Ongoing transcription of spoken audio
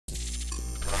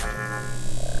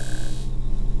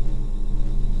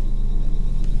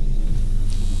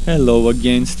Hello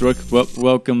again, Struck.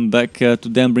 Welcome back.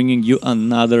 Today I'm bringing you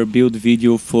another build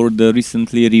video for the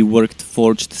recently reworked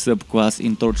Forged subclass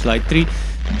in Torchlight 3.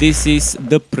 This is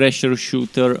the pressure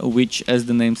shooter, which, as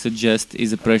the name suggests,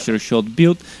 is a pressure shot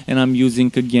build, and I'm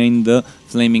using again the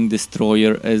Flaming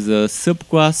Destroyer as a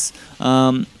subclass.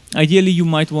 Ideally, you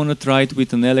might want to try it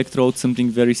with an electrode, something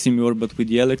very similar, but with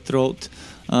the electrode.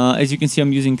 As you can see,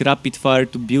 I'm using rapid fire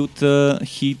to build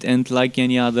heat, and like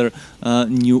any other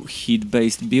new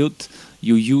heat-based build,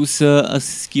 you use a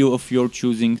skill of your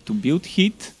choosing to build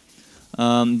heat.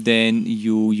 Then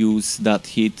you use that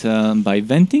heat by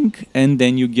venting, and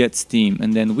then you get steam.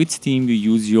 And then with steam, you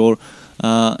use your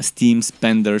steam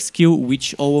spender skill,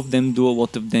 which all of them do a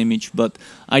lot of damage. But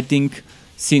I think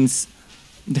since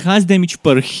the highest damage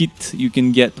per hit you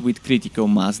can get with critical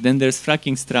mass, then there's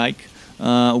fracking strike,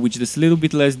 which does a little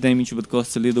bit less damage but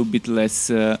costs a little bit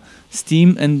less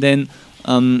steam, and then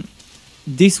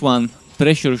this one,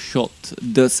 pressure shot,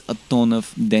 does a ton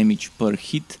of damage per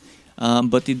hit,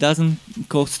 but it doesn't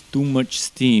cost too much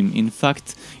steam. In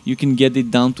fact, you can get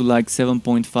it down to like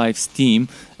 7.5 steam,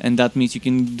 and that means you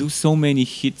can do so many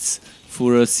hits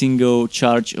for a single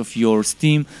charge of your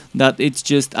steam that it's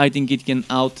just, I think it can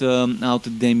out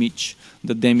damage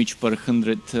the damage per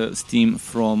 100 steam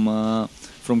from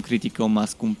critical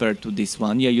mass compared to this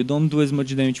one. Yeah, you don't do as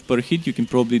much damage per hit. You can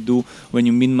probably do, when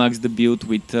you min-max the build,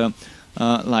 with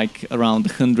like around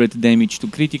 100 damage to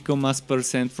critical mass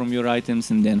percent from your items,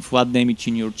 and then flat damage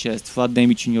in your chest, flat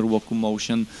damage in your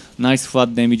locomotion, nice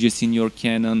flat damages in your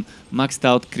cannon, maxed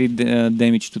out crit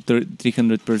damage to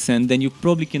 300%. Then you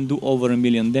probably can do over a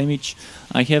million damage.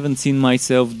 I haven't seen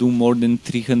myself do more than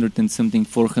 300 and something,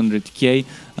 400k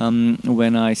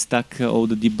when I stack all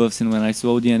the debuffs and when I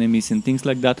slow the enemies and things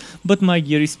like that. But my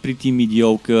gear is pretty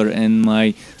mediocre, and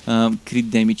my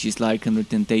crit damage is like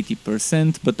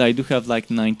 180%, but I do have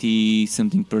like 90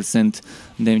 something percent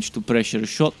damage to pressure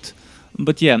shot.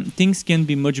 But yeah, things can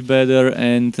be much better,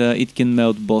 and it can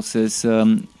melt bosses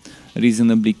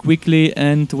reasonably quickly,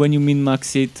 and when you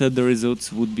min-max it, the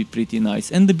results would be pretty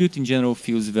nice. And the build in general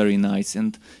feels very nice,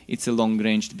 and it's a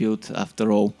long-ranged build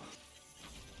after all.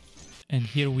 And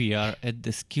here we are at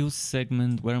the skills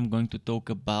segment, where I'm going to talk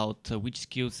about which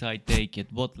skills I take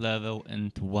at what level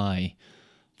and why.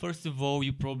 First of all,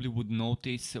 you probably would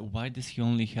notice, why does he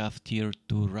only have tier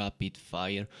 2 rapid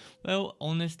fire? Well,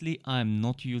 honestly, I'm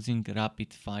not using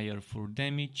rapid fire for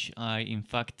damage. In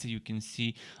fact, you can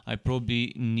see I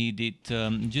probably need it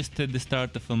just at the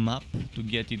start of a map to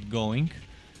get it going.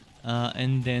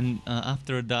 And then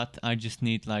after that, I just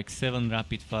need like 7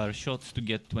 rapid fire shots to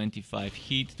get 25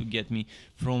 heat, to get me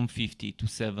from 50 to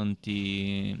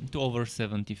 70 to over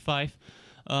 75.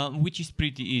 Which is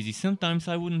pretty easy. Sometimes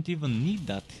I wouldn't even need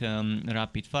that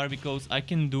rapid fire, because I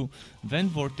can do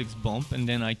Vent Vortex Bomb, and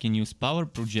then I can use power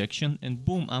projection, and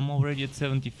boom, I'm already at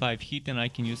 75 hit, and I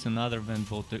can use another Vent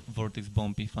Vortex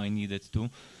Bomb if I needed to.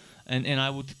 And I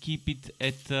would keep it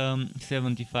at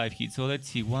 75 hits. So let's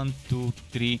see, 1, 2,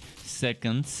 3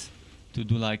 seconds to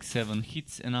do like 7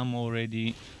 hits, and I'm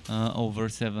already over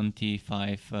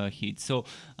 75 hits. So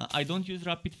I don't use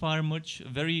rapid fire much,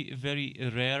 very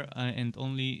rare, and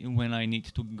only when I need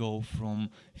to go from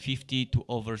 50 to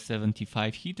over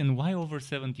 75 hit. And why over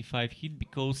 75 hit?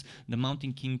 Because the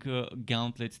Mountain King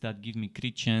gauntlets that give me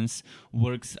crit chance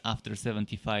works after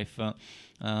 75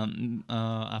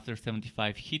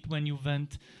 hit when you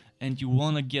vent. And you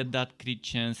want to get that crit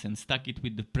chance and stack it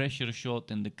with the pressure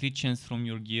shot and the crit chance from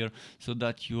your gear, so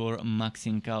that you're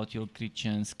maxing out your crit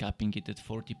chance, capping it at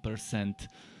 40%.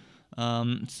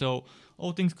 So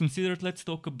all things considered, let's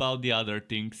talk about the other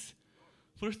things.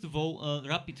 First of all,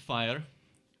 rapid fire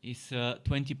is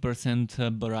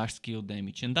 20% barrage skill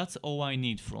damage, and that's all I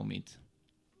need from it.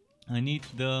 I need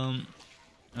the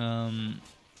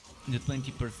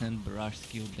 20% barrage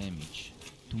skill damage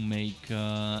to make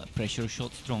pressure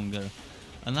shot stronger.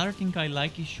 Another thing I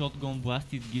like is shotgun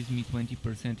blast. It gives me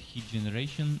 20% heat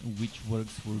generation, which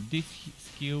works for this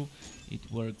skill, it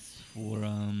works for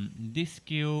this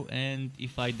skill, and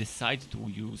if I decide to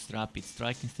use rapid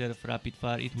strike instead of rapid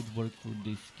fire, it would work for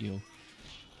this skill.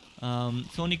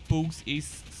 Sonic pulse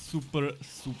is super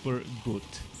good.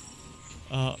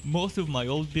 Most of my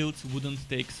old builds wouldn't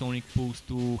take Sonic Pulse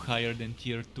to higher than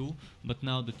tier 2, but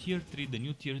now the tier 3, the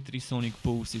new tier 3 Sonic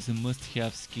Pulse is a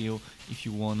must-have skill if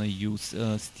you wanna use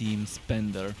Steam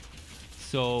Spender.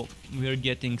 So we are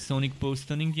getting Sonic Pulse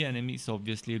stunning the enemies,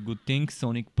 obviously a good thing.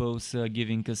 Sonic Pulse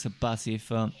giving us a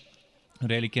passive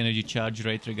relic energy charge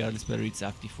rate regardless whether it's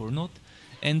active or not.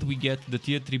 And we get the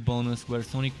tier 3 bonus, where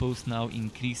Sonic Pulse now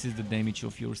increases the damage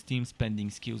of your Steam spending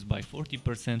skills by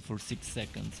 40% for 6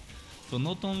 seconds. So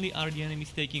not only are the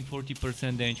enemies taking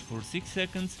 40% damage for 6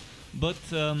 seconds, but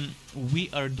we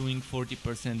are doing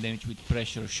 40% damage with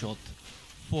pressure shot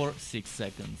for 6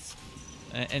 seconds.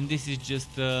 And this is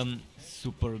just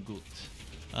super good.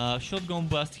 Shotgun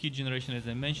blast, hit generation as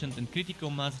I mentioned, and critical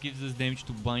mass gives us damage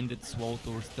to blinded, swallowed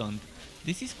or stunned.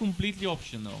 This is completely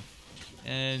optional,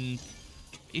 and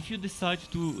if you decide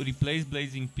to replace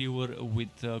Blazing Pillar with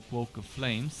Cloak of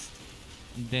Flames,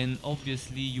 then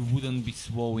obviously you wouldn't be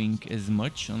swallowing as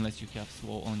much unless you have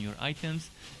slow on your items,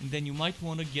 and then you might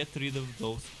want to get rid of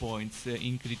those points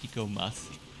in critical mass.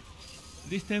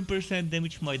 This 10%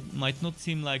 damage might not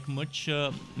seem like much,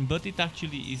 but it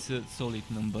actually is a solid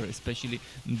number, especially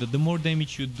the more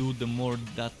damage you do, the more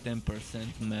that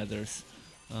 10% matters.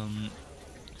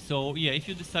 So yeah, if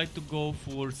you decide to go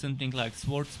for something like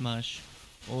Sword Smash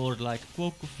or like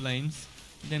Cloak of Flames,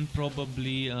 then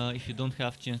probably if you don't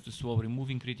have chance to swallow,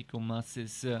 removing critical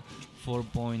masses 4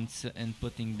 points and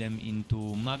putting them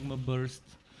into Magma Burst.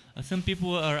 Some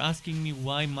people are asking me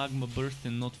why Magma Burst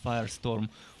and not Firestorm.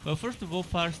 Well, first of all,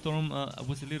 Firestorm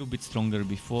was a little bit stronger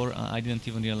before. I didn't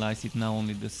even realize it now,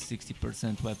 only does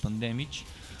 60% weapon damage.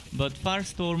 But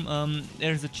Firestorm,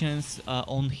 there's a chance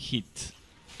on hit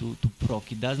to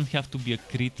proc. It doesn't have to be a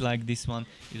crit like this one,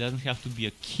 it doesn't have to be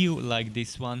a kill like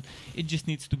this one, it just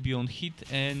needs to be on hit,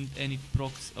 and it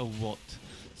procs a lot.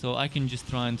 So I can just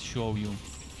try and show you.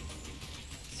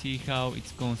 See how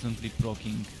it's constantly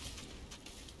proccing.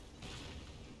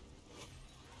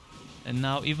 And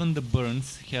now even the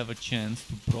burns have a chance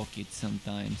to proc it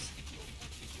sometimes.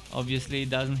 Obviously it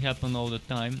doesn't happen all the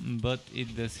time, but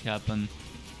it does happen.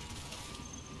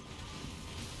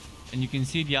 And you can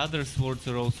see the other swords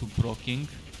are also proccing.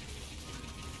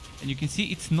 And you can see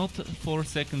it's not 4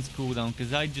 seconds cooldown,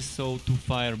 because I just saw 2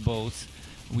 fireballs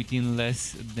within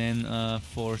less than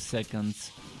 4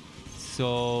 seconds.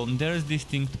 So there's this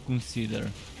thing to consider.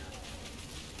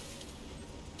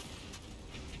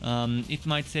 It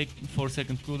might say 4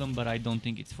 second cooldown, but I don't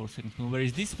think it's 4 second cooldown.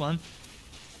 Whereas this one,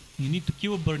 you need to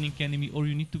kill a burning enemy, or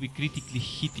you need to be critically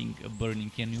hitting a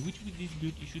burning enemy, which with this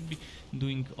build you should be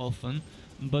doing often.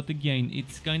 But again,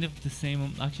 it's kind of the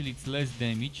same, actually it's less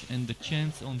damage, and the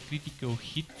chance on critical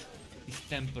hit is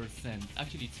 10%.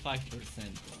 Actually it's 5%.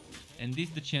 And this,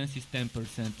 the chance is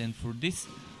 10%, and for this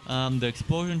the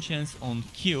explosion chance on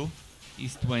kill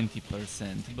is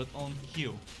 20%, but on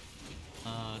kill.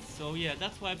 So yeah,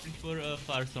 that's why I prefer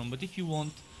Firestorm. But if you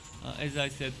want, as I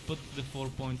said, put the 4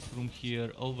 points from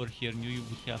here over here, you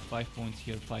would have 5 points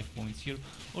here, 5 points here,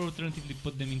 or alternatively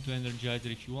put them into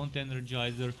Energizer if you want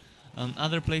Energizer.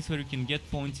 Other place where you can get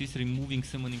points is removing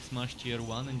Summoning Smash tier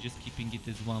 1 and just keeping it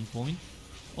as 1 point.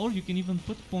 Or you can even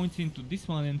put points into this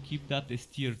one and keep that as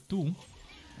tier 2,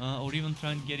 or even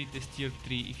try and get it as tier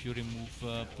 3 if you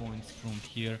remove points from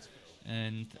here.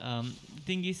 And the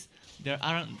thing is, there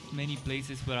aren't many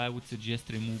places where I would suggest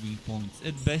removing points.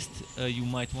 At best, you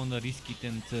might want to risk it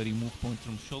and remove points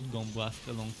from Shotgun Blast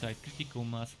alongside Critical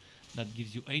Mass. That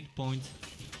gives you 8 points.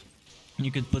 You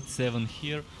could put 7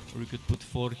 here, or you could put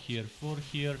 4 here, 4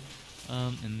 here.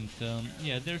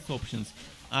 Yeah, there's options.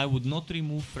 I would not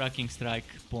remove Fracking Strike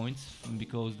points,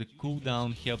 because the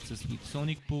cooldown helps us with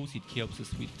Sonic Pulse, it helps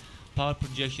us with Power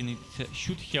Projection, it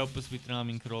should help us with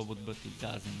Ramming Robot, but it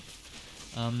doesn't.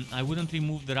 I wouldn't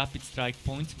remove the Rapid Strike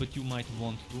points, but you might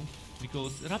want to,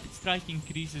 because Rapid Strike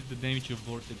increases the damage of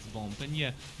Vortex Bomb. And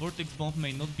yeah, Vortex Bomb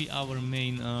may not be our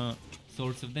main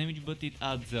source of damage, but it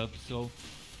adds up. So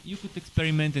you could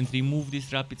experiment and remove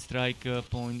this Rapid Strike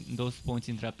point, those points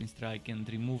in Rapid Strike, and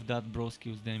remove that Bro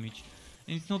Skills damage,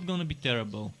 and it's not gonna be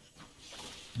terrible.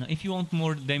 If you want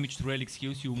more damage to Relic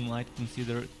Skills, you might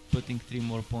consider putting 3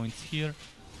 more points here.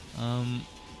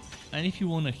 And if you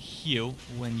want to heal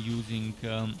when using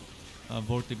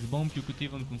Vortex Bomb, you could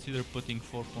even consider putting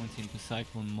 4 points into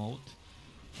Cyclone mode.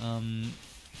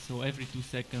 So every 2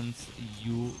 seconds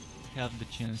you have the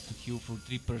chance to heal for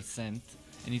 3%,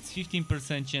 and it's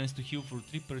 15% chance to heal for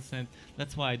 3%.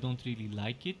 That's why I don't really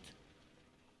like it,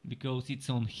 because it's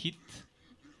on hit.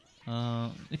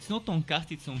 It's not on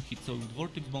cast, it's on hit. So with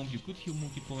Vortex Bomb you could heal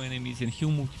multiple enemies and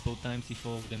heal multiple times if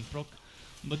all of them proc.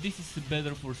 But this is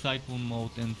better for Cyclone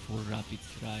mode and for Rapid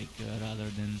Strike rather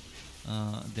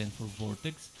than for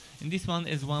Vortex. And this one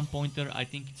as 1 pointer, I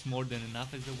think it's more than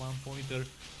enough as a 1 pointer.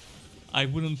 I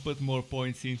wouldn't put more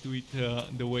points into it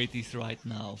the way it is right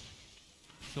now.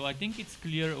 So I think it's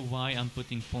clear why I'm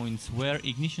putting points where.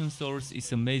 Ignition Source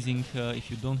is amazing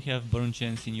if you don't have burn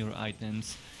chance in your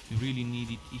items. You really need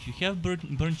it. If you have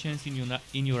burn chance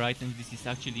in your items, this is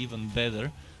actually even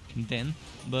better, then,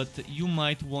 but you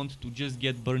might want to just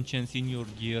get burn chance in your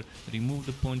gear, remove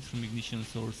the points from ignition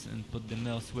source and put them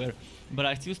elsewhere, but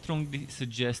I still strongly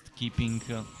suggest keeping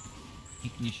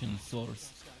ignition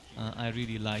source. I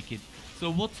really like it.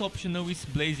 So what's optional is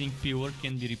Blazing Pure,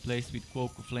 can be replaced with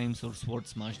Cloak of Flames or Sword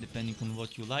Smash depending on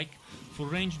what you like. For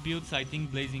ranged builds I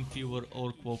think Blazing Pure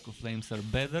or Cloak of Flames are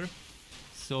better.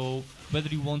 So whether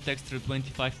you want extra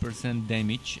 25%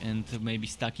 damage and maybe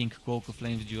stacking Cloak of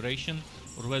Flames duration,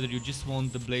 or whether you just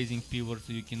want the Blazing Pure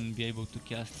so you can be able to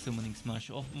cast Summoning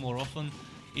Smash more often,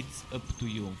 it's up to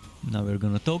you. Now we're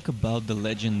gonna talk about the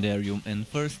Legendarium, and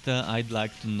first I'd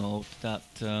like to note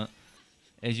that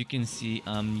as you can see,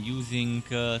 I'm using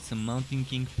some Mountain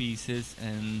King pieces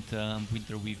and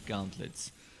Winterweave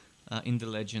gauntlets in the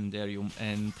Legendarium,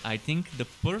 and I think the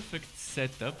perfect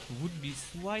setup would be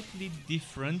slightly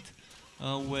different,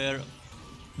 where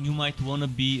you might want to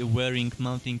be wearing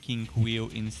Mountain King wheel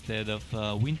instead of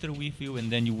Winterweave wheel,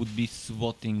 and then you would be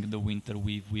swatting the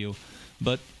Winterweave wheel.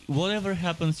 But whatever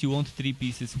happens, you want 3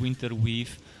 pieces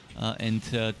Winterweave and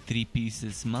 3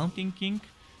 pieces Mountain King.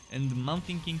 And the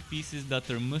Mountain King pieces that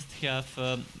are must-have,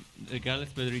 regardless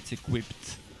whether it's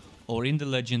equipped or in the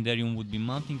Legendarium, would be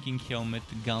Mountain King helmet,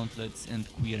 gauntlets, and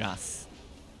cuirass,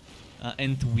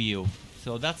 and wheel.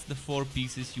 So that's the 4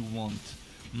 pieces you want: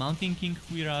 Mountain King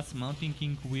cuirass, Mountain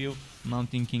King wheel,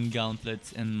 Mountain King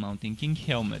gauntlets, and Mountain King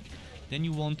helmet. Then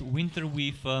you want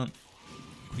Winterweave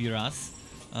cuirass,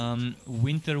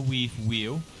 Winterweave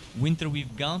wheel,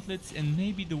 Winterweave gauntlets, and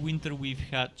maybe the Winterweave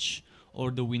hatch or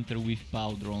the Winterweave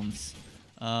pauldrons.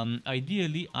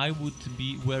 Ideally I would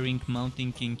be wearing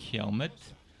Mountain King helmet,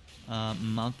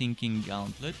 Mountain King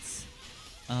gauntlets,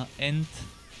 and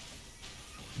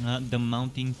the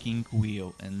Mountain King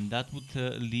wheel, and that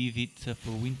would leave it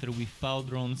for Winterweave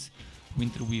pauldrons,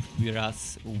 Winterweave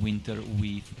cuirass,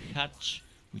 Winterweave hatch,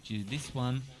 which is this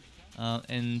one,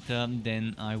 and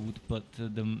then I would put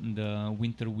the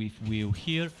Winterweave wheel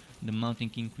here, the Mountain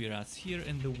King cuirass here,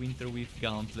 and the Winterweave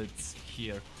gauntlets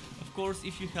here. Of course,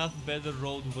 if you have better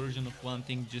rolled version of one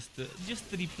thing, just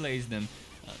replace them.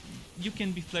 You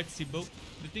can be flexible.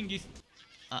 The thing is,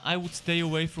 I would stay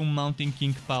away from Mountain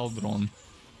King pauldron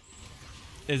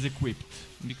as equipped,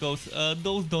 because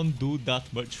those don't do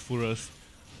that much for us,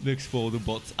 the Exploder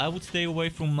bots. I would stay away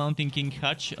from Mountain King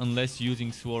hatch unless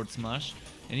using Sword Smash.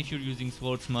 And if you're using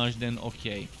Sword Smash, then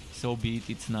okay, so be it,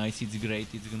 it's nice, it's great,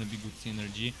 it's gonna be good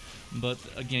synergy. But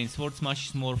again, Sword Smash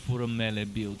is more for a melee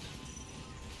build.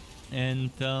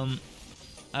 And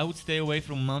I would stay away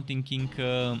from Mountain King...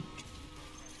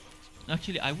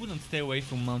 Actually, I wouldn't stay away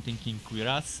from Mountain King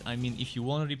cuirass. I mean, if you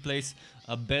want to replace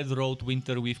a bad road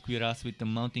Winterweave cuirass with the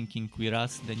Mountain King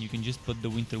cuirass, then you can just put the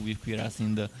Winterweave cuirass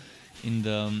in the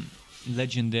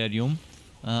Legendarium,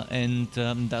 and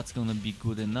that's gonna be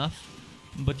good enough.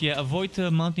 But yeah, avoid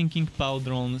Mountain King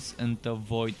pauldrons and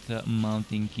avoid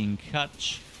Mountain King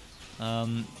hatch,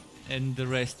 and the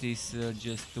rest is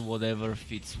just whatever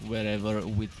fits wherever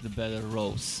with the better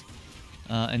rows.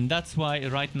 And that's why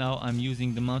right now I'm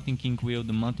using the Mountain King wheel,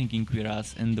 the Mountain King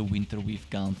cuirass, and the Winterweave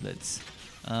gauntlets,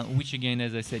 which again,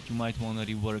 as I said, you might want to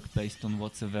rework based on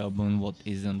what's available and what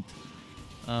isn't.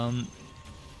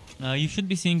 You should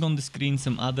be seeing on the screen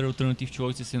some other alternative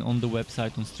choices, and on the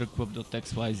website on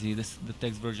struckweb.xyz, the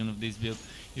text version of this build,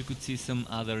 you could see some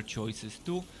other choices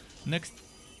too. Next,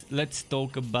 let's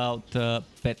talk about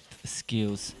pet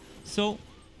skills. So,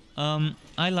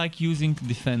 I like using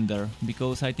Defender,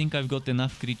 because I think I've got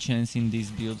enough crit chance in this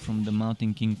build from the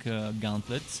Mountain King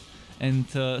gauntlets, and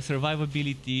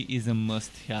survivability is a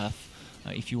must-have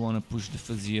if you want to push the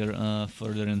Fazeer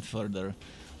further and further.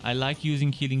 I like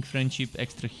using Healing Friendship,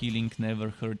 extra healing never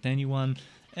hurt anyone,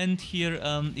 and here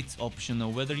it's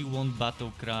optional, whether you want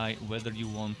Battle Cry, whether you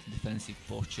want Defensive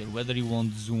Posture, whether you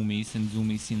want Zoomies, and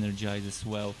Zoomies synergize as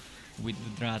well with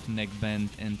the Drat Neckband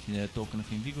and Token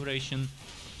of Invigoration.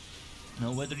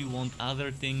 Now, whether you want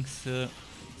other things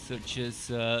such as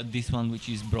this one, which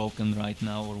is broken right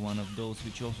now, or one of those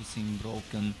which also seem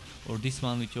broken, or this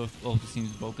one which also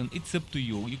seems broken, it's up to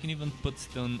you. You can even put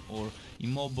stun or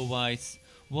immobilize,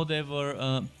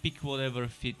 whatever, pick whatever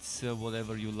fits,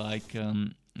 whatever you like,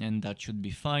 and that should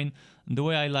be fine. The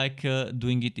way I like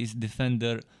doing it is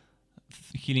Defender,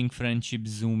 Healing Friendship,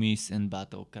 Zoomies, and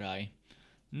Battle Cry.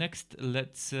 Next,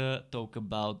 let's talk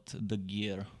about the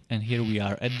gear. And here we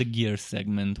are at the gear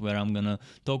segment, where I'm gonna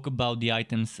talk about the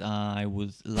items I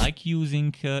would like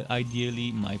using,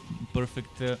 ideally, my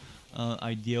perfect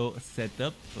ideal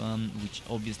setup, which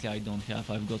obviously I don't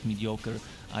have. I've got mediocre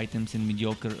items and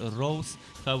mediocre rows.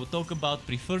 So I will talk about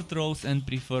preferred rows and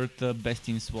preferred best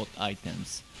in SWAT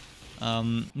items.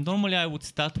 Normally I would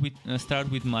start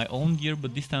with my own gear,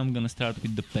 but this time I'm gonna start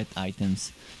with the pet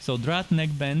items. So Drought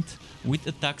Neckband with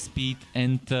attack speed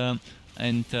and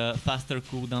faster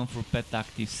cooldown for pet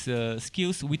active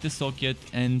skills with a socket,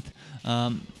 and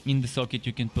in the socket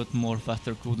you can put more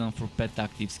faster cooldown for pet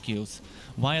active skills.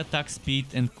 Why attack speed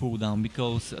and cooldown?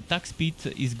 Because attack speed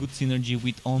is good synergy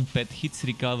with on pet hits,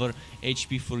 recover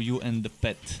HP for you and the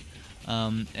pet.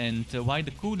 And why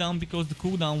the cooldown? Because the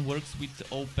cooldown works with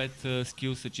all pet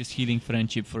skills such as healing,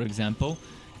 friendship for example,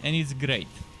 and it's great.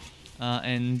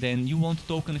 And then you want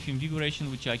token of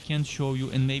invigoration, which I can show you,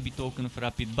 and maybe token of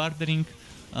rapid bartering.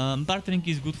 Bartering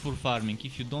is good for farming.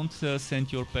 If you don't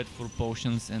send your pet for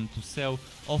potions and to sell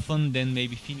often, then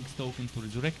maybe Phoenix token to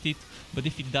resurrect it. But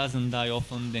if it doesn't die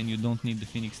often, then you don't need the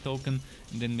Phoenix token.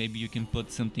 And then maybe you can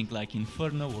put something like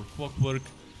Inferno or Clockwork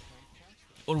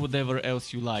or whatever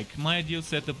else you like. My ideal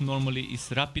setup normally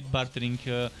is rapid bartering,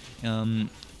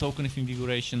 token of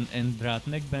invigoration and Drought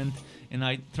Neckband. And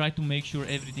I try to make sure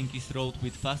everything is rolled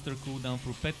with faster cooldown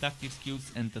for pet active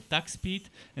skills and attack speed,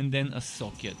 and then a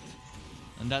socket.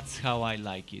 And that's how I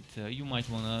like it. You might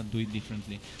wanna do it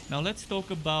differently. Now let's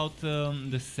talk about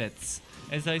the sets.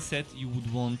 As I said, you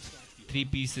would want 3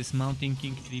 pieces Mountain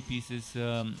King, 3 pieces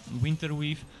Winter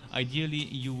Weave. Ideally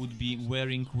you would be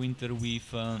wearing Winter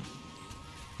Weave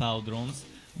Pauldrons,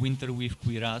 Winter Weave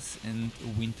Cuirass and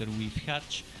Winter Weave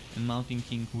Hatch, and Mountain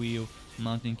King Wheel,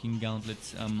 Mountain King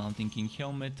Gauntlets, Mountain King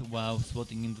Helmet, while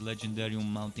slotting in the Legendarium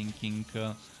Mountain King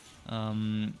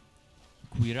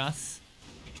Cuirass,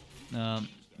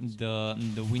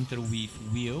 the Winter Weave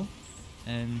Wheel,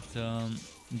 and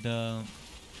the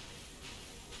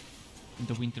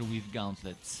Winter Weave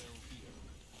Gauntlets.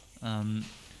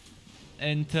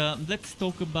 Let's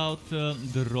talk about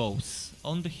the rows.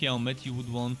 On the helmet you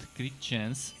would want crit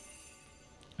chance,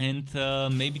 and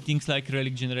maybe things like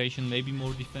relic generation, maybe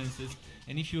more defenses,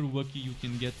 and if you're lucky you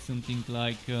can get something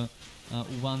like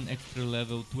 1 extra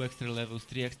level, 2 extra levels,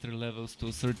 3 extra levels to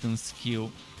a certain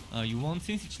skill you want.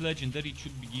 Since it's legendary, it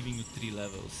should be giving you 3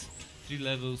 levels. 3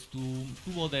 levels to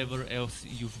whatever else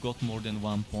you've got more than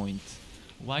 1 point.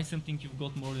 Why something you've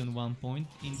got more than 1 point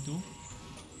into?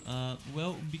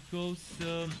 Well, because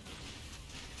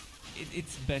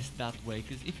it's best that way,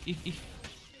 because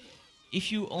if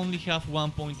you only have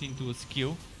 1 point into a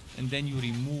skill and then you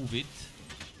remove it,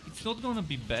 it's not gonna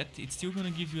be bad, it's still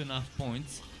gonna give you enough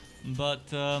points, but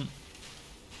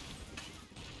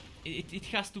it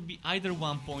has to be either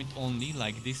 1 point only,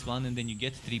 like this one, and then you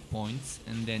get 3 points,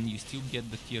 and then you still get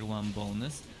the tier 1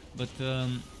 bonus, but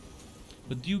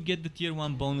do you get the tier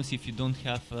 1 bonus if you don't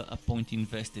have a point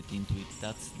invested into it?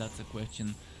 That's a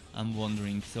question I'm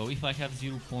wondering. So if I have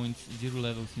 0 points, 0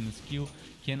 levels in a skill,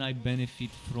 can I benefit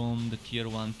from the tier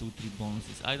 1, 2, 3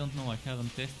 bonuses? I don't know, I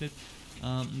haven't tested,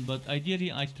 but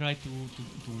ideally I try to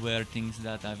wear things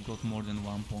that I've got more than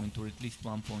 1 point, or at least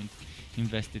 1 point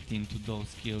invested into those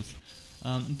skills.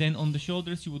 Then on the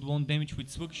shoulders you would want damage with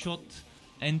Swag Shot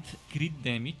and crit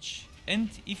damage, and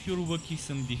if you're lucky,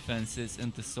 some defenses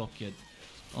and a socket.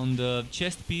 On the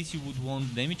chest piece you would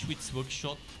want damage with Swag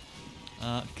Shot,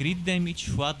 crit damage,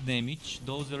 flat damage.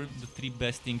 Those are the 3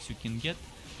 best things you can get.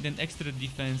 Then extra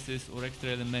defenses or extra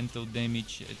elemental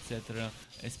damage, etc.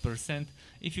 as percent.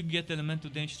 If you get elemental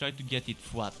damage, try to get it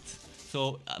flat.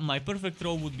 So my perfect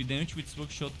roll would be damage with Swag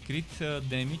Shot, crit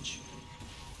damage,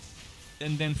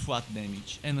 and then flat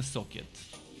damage and a socket.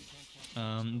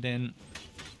 Then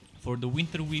for the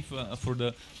Winter Weave, for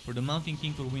the Mountain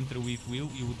King or Winter Weave Wheel,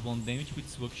 you would want damage with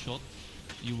Swag Shot,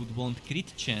 you would want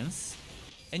crit chance,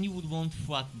 and you would want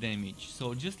flat damage.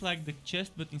 So just like the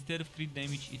chest, but instead of crit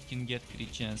damage it can get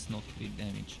crit chance, not crit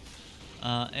damage.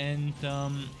 And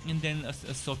then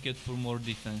a socket for more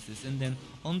defenses. And then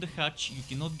on the hatch you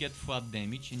cannot get flat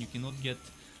damage, and you cannot get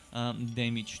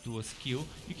damage to a skill.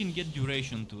 You can get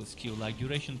duration to a skill, like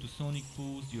duration to Sonic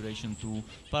Pulse, duration to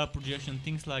Power Projection,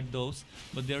 things like those,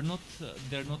 but they're not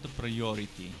a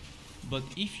priority. But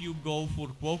if you go for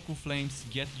Cloak of Flames,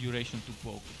 get duration to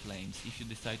Cloak of Flames. If you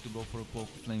decide to go for a Cloak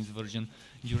of Flames version,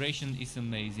 duration is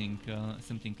amazing.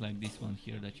 Something like this one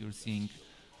here that you're seeing.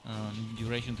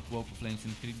 Duration to Cloak of Flames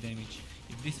and crit damage.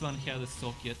 If this one had a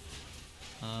socket,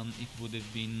 it would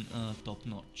have been top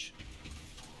notch.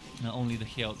 Only the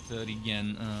health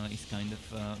regen is kind of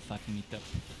fucking it up.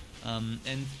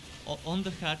 And on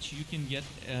the hatch you can get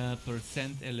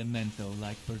percent elemental,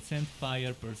 like percent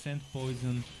fire, percent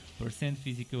poison, percent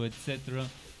physical, etc.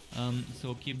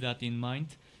 So keep that in mind.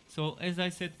 So as I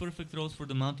said, perfect rolls for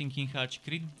the Mountain King hatch,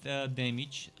 crit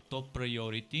damage, top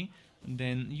priority.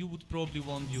 Then you would probably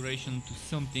want duration to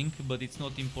something, but it's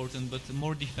not important, but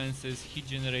more defenses, hit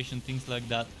generation, things like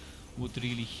that would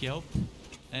really help.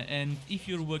 and if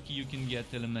you're lucky you can get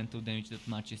elemental damage that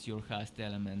matches your highest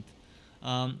element.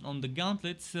 On the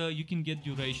gauntlets you can get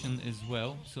duration as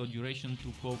well, so duration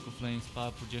to cloak of flames,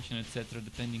 power projection, etc.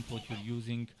 depending what you're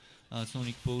using.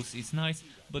 Sonic pulse is nice,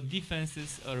 but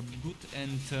defenses are good,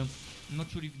 and not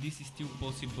sure if this is still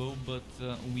possible, but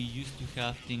we used to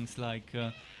have things like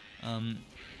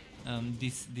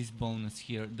this bonus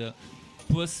here, the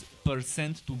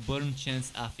 +% to burn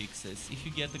chance affixes. If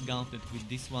you get a gauntlet with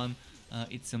this one,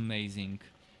 it's amazing.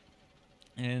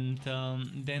 And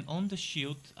then on the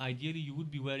shield, ideally you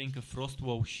would be wearing a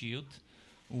Frostwall shield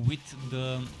with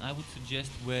the, I would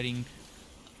suggest wearing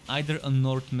either a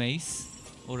North Mace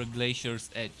or a Glacier's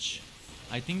Edge.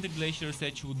 I think the Glacier's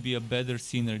Edge would be a better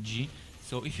synergy,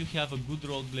 so if you have a good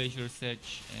rolled Glacier's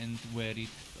Edge and wear it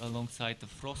alongside a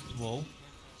Frostwall,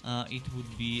 it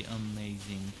would be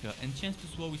amazing. And chance to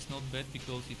swallow is not bad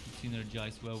because it would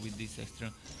synergize well with this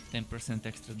extra 10%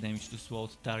 extra damage to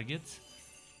swallowed targets.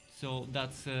 So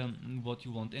that's what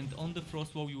you want. And on the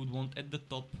Frostwall you would want at the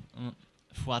top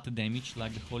flat damage,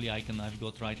 like the holy icon I've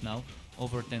got right now,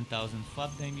 over 10,000 flat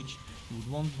damage. You would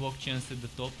want block chance at the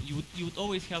top. You would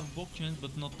always have block chance,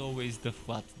 but not always the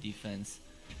flat defense.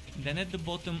 Then at the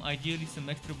bottom, ideally some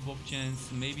extra block chance,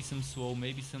 maybe some slow,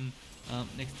 maybe some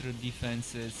extra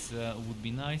defenses would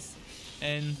be nice.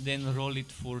 And then roll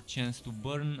it for chance to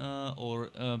burn or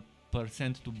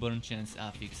 % to burn chance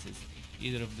affixes.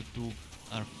 Either of the two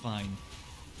are fine.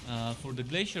 For the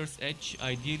Glacier's Edge,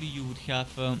 ideally you would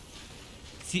have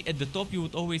see, at the top you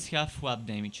would always have flat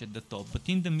damage at the top, but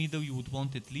in the middle you would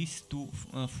want at least 2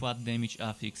 flat damage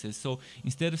affixes. So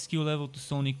instead of skill level to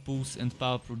Sonic Pulse and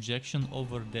Power Projection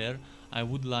over there, I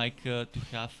would like to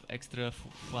have extra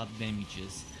flat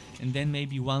damages. And then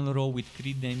maybe one row with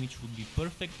crit damage would be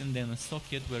perfect, and then a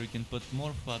socket where you can put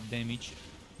more flat damage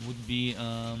would be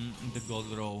the gold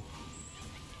row.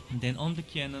 And then on the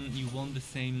cannon you want the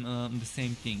same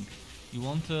thing. You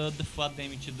want the flat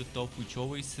damage at the top, which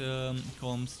always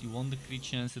comes. You want the crit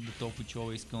chance at the top, which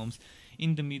always comes.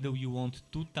 In the middle you want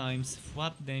 2 times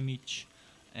flat damage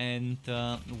and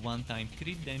 1 time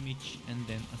crit damage, and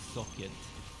then a socket.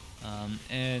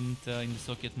 In the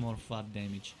socket more flat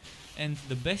damage. And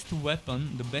the best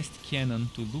weapon, the best cannon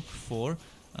to look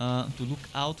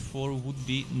out for would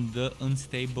be the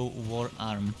unstable war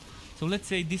arm. So let's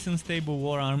say this unstable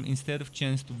war arm, instead of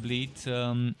chance to bleed,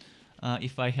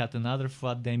 if I had another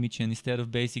flat damage, and instead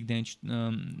of basic damage,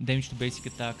 damage to basic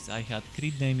attacks, I had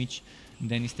crit damage,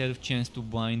 then instead of chance to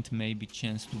blind, maybe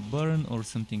chance to burn or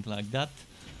something like that,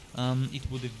 it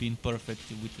would have been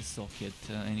perfect with the socket,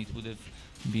 and it would have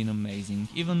been amazing.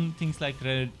 Even things like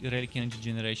relic energy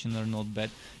generation are not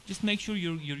bad. Just make sure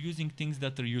you're using things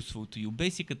that are useful to you.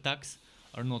 Basic attacks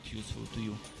are not useful to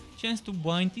you. Chance to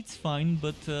blind, it's fine,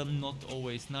 but not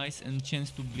always nice, and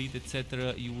chance to bleed,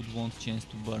 etc. you would want chance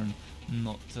to burn,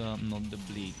 not the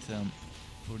bleed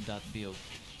for that build.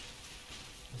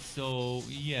 So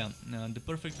yeah, the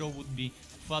perfect row would be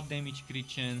flat damage, crit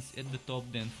chance at the top,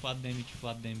 then flat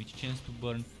damage, chance to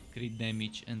burn, crit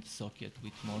damage, and socket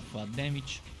with more flat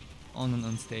damage on an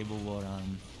unstable war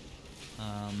arm,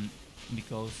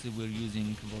 because we're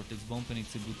using Vortex Bomb and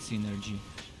it's a good synergy.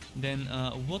 Then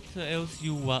what else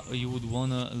you would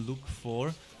wanna look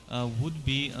for would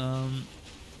be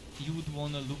you would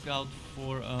wanna look out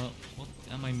for what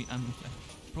am I'm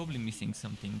probably missing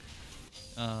something.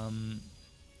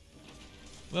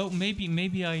 Well, maybe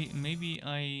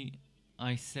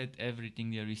I said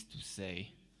everything there is to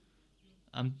say.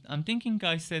 I'm thinking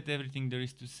I said everything there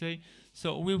is to say.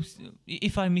 So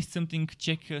if I missed something,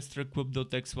 check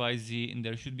struckweb.xyz, and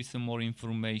there should be some more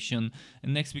information.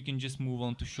 And next we can just move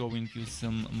on to showing you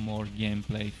some more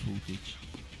gameplay footage.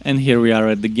 And here we are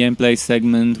at the gameplay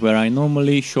segment, where I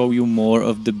normally show you more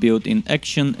of the build in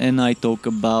action, and I talk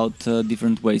about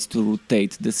different ways to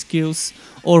rotate the skills,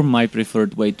 or my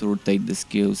preferred way to rotate the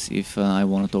skills if I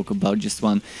want to talk about just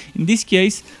one. In this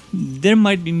case, there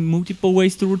might be multiple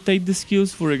ways to rotate the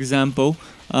skills. For example,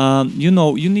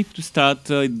 you need to start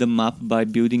the map by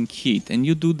building heat, and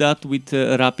you do that with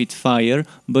rapid fire,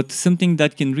 but something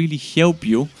that can really help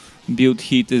you build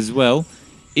heat as well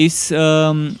is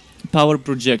power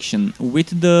projection,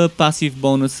 with the passive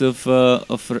bonus of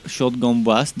shotgun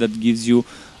blast that gives you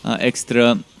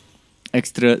extra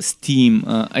steam,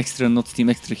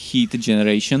 extra heat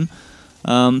generation.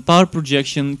 Power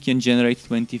projection can generate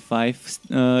 25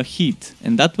 heat,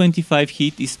 and that 25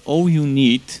 heat is all you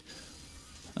need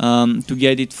to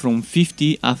get it from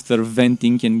 50 after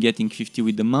venting and getting 50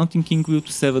 with the Mountain King wheel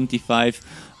to 75,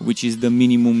 which is the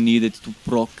minimum needed to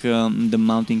proc the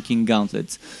Mountain King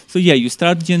gauntlets. So yeah, you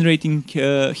start generating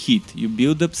heat, you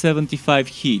build up 75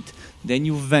 heat, then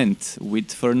you vent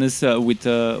with furnace with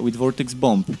Vortex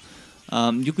Bomb.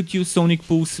 You could use Sonic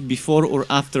Pulse before or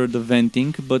after the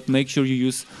venting, but make sure you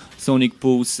use Sonic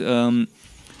Pulse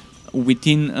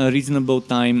within a reasonable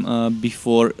time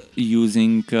before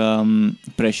using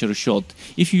Pressure Shot.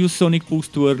 If you use Sonic Pulse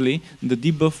too early, the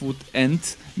debuff would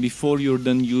end before you're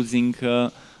done using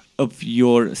up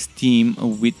your steam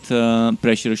with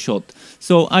Pressure Shot.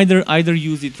 So either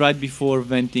use it right before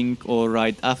venting or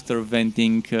right after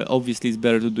venting. Obviously it's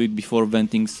better to do it before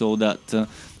venting so that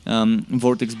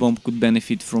Vortex Bomb could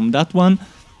benefit from that one,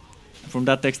 from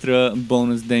that extra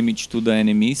bonus damage to the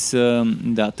enemies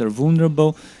that are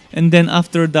vulnerable. And then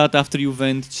after that, after you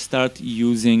vent, start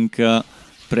using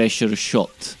Pressure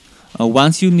Shot.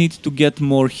 Once you need to get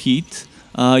more heat,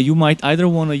 you might either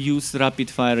want to use Rapid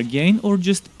Fire again or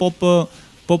just pop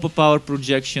a power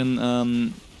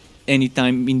projection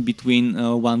anytime in between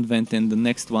one vent and the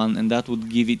next one, and that would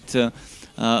give it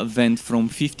vent from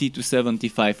 50 to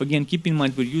 75. Again, keep in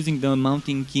mind we're using the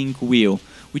Mountain King wheel,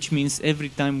 which means every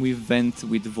time we vent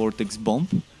with Vortex Bomb,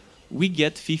 we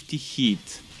get 50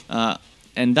 heat.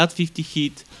 And that 50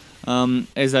 heat,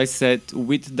 as I said,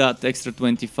 with that extra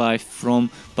 25 from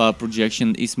power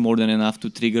projection is more than enough to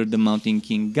trigger the Mountain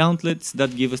King gauntlets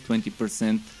that give us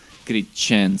 20% crit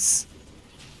chance.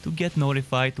 To get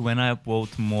notified when I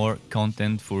upload more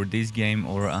content for this game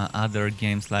or other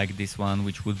games like this one,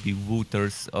 which would be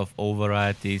wooters of all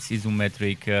varieties,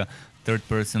 isometric,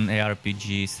 third-person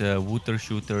ARPGs, wooter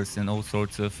shooters and all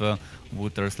sorts of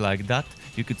wooters like that,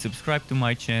 you could subscribe to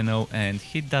my channel and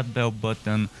hit that bell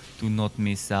button to not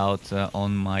miss out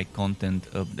on my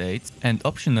content updates. And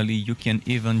optionally, you can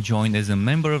even join as a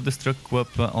member of the Struck Club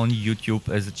on YouTube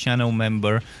as a channel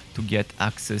member to get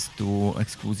access to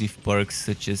exclusive perks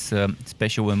such as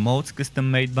special emotes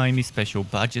custom made by me, special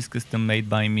badges custom made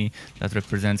by me that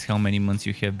represents how many months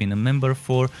you have been a member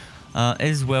for,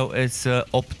 as well as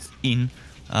opt-in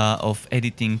of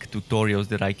editing tutorials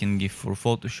that I can give for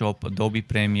Photoshop, Adobe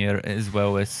Premiere, as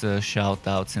well as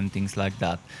shoutouts and things like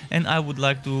that. And I would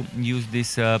like to use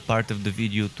this part of the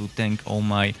video to thank all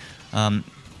my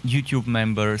YouTube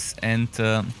members and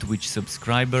Twitch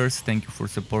subscribers. Thank you for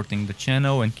supporting the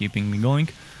channel and keeping me going.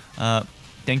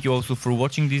 Thank you also for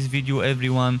watching this video,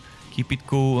 everyone. Keep it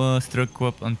cool, Struck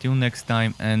Club. Until next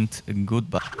time, and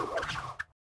goodbye.